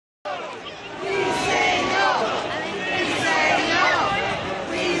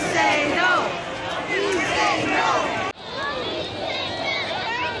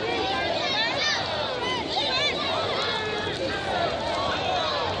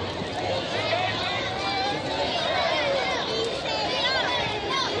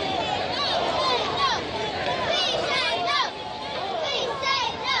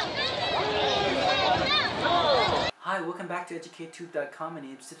to EducateTube.com. My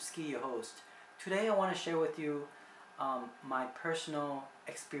name is Sipsky, your host. Today I want to share with you my personal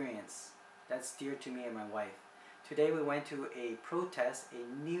experience that's dear to me and my wife. Today we went to a protest,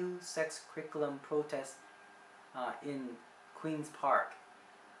 a new sex curriculum protest in Queen's Park.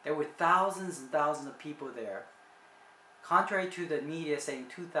 There were thousands and thousands of people there. Contrary to the media saying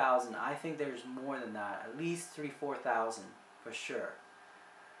 2,000, I think there's more than that, at least 3,000-4,000 for sure.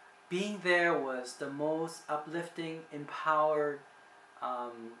 Being there was the most uplifting, empowered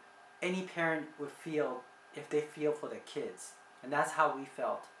any parent would feel if they feel for their kids. And that's how we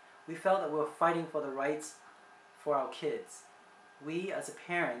felt. We felt that we were fighting for the rights for our kids. We as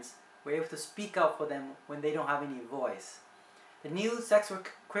parents were able to speak out for them when they don't have any voice. The new sex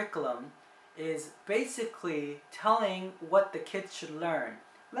curriculum is basically telling what the kids should learn.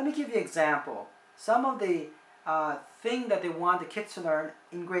 Let me give you an example. Some of the thing that they want the kids to learn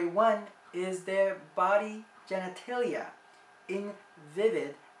in grade 1 is their body genitalia in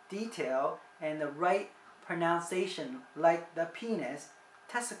vivid detail and the right pronunciation, like the penis,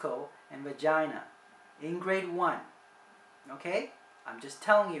 testicle, and vagina in grade 1. Okay? I'm just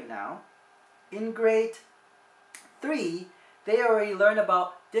telling you now. In grade 3, they already learn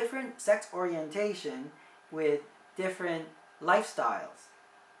about different sex orientation with different lifestyles.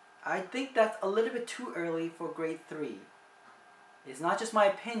 I think that's a little bit too early for grade 3. It's not just my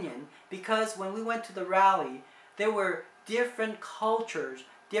opinion, because when we went to the rally, there were different cultures,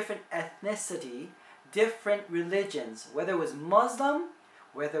 different ethnicity, different religions, whether it was Muslim,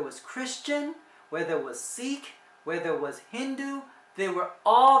 whether it was Christian, whether it was Sikh, whether it was Hindu, they were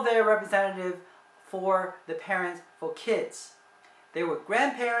all there representative for the parents, for kids. They were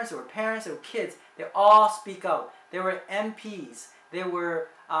grandparents, they were parents, they were kids. They all speak out. There were MPs. There were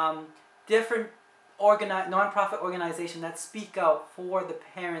different non-profit organizations that speak out for the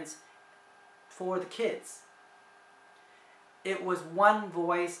parents, for the kids. It was one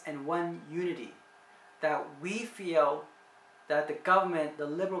voice and one unity that we feel that the government, the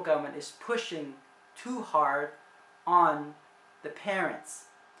liberal government, is pushing too hard on the parents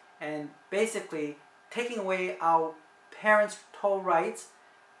and basically taking away our parents' total rights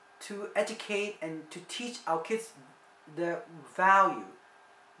to educate and to teach our kids the value,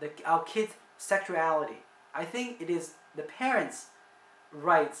 our kids' sexuality. I think it is the parents'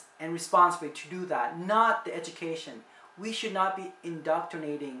 rights and responsibility to do that, not the education. We should not be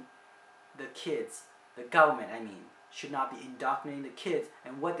indoctrinating the kids. The government, I mean, should not be indoctrinating the kids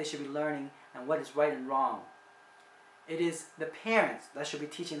and what they should be learning and what is right and wrong. It is the parents that should be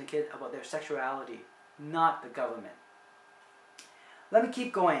teaching the kids about their sexuality, not the government. Let me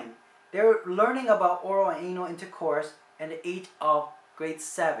keep going. They're learning about oral and anal intercourse at the age of grade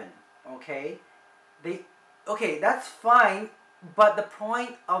 7. Okay? Okay, that's fine, but the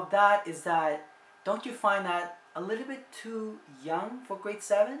point of that is that, don't you find that a little bit too young for grade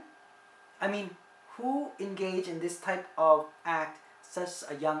 7? I mean, who engage in this type of act such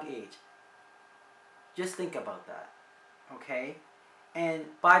a young age? Just think about that. Okay? And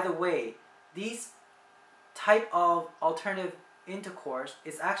by the way, these type of alternative intercourse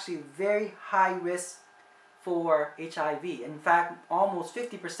is actually very high risk for HIV. In fact, almost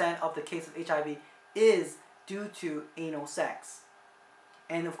 50% of the case of HIV is due to anal sex.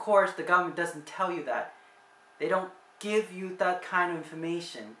 And of course, the government doesn't tell you that. They don't give you that kind of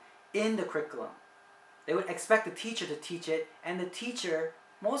information in the curriculum. They would expect the teacher to teach it, and the teacher,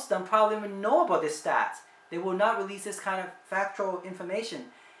 most of them probably don't even know about this stats. They will not release this kind of factual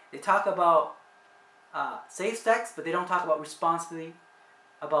information. They talk about safe sex, but they don't talk about responsibility,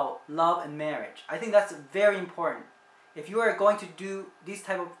 about love and marriage. I think that's very important. If you are going to do these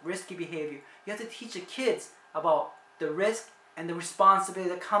type of risky behavior, you have to teach the kids about the risk and the responsibility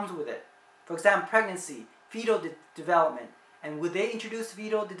that comes with it. For example, pregnancy, fetal development. And would they introduce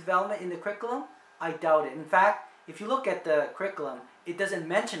fetal development in the curriculum? I doubt it. In fact, if you look at the curriculum, it doesn't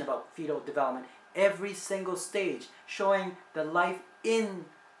mention about fetal development every single stage, showing the life in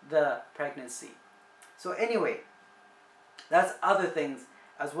the pregnancy. So anyway, that's other things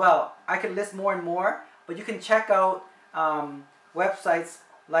as well. I could list more and more, but you can check out websites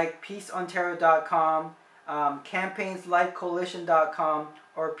like peaceontario.com, campaignslifecoalition.com,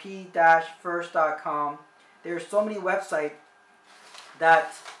 or p-first.com. There are so many websites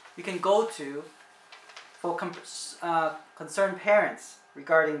that you can go to for concerned parents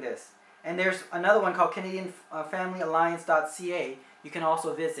regarding this. And there's another one called CanadianFamilyAlliance.ca you can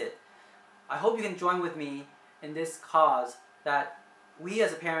also visit. I hope you can join with me in this cause that we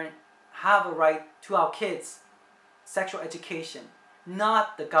as a parent have a right to our kids' sexual education,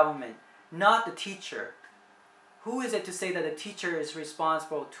 not the government, not the teacher. Who is it to say that the teacher is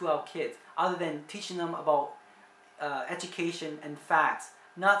responsible to our kids other than teaching them about education and facts,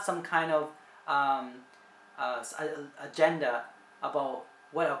 not some kind of agenda about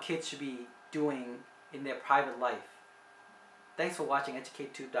what our kids should be doing in their private life. Thanks for watching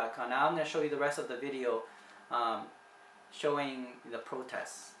EducateTube.com. Now I'm going to show you the rest of the video showing the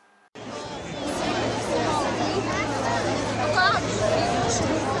protests.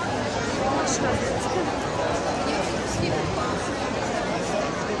 Claro.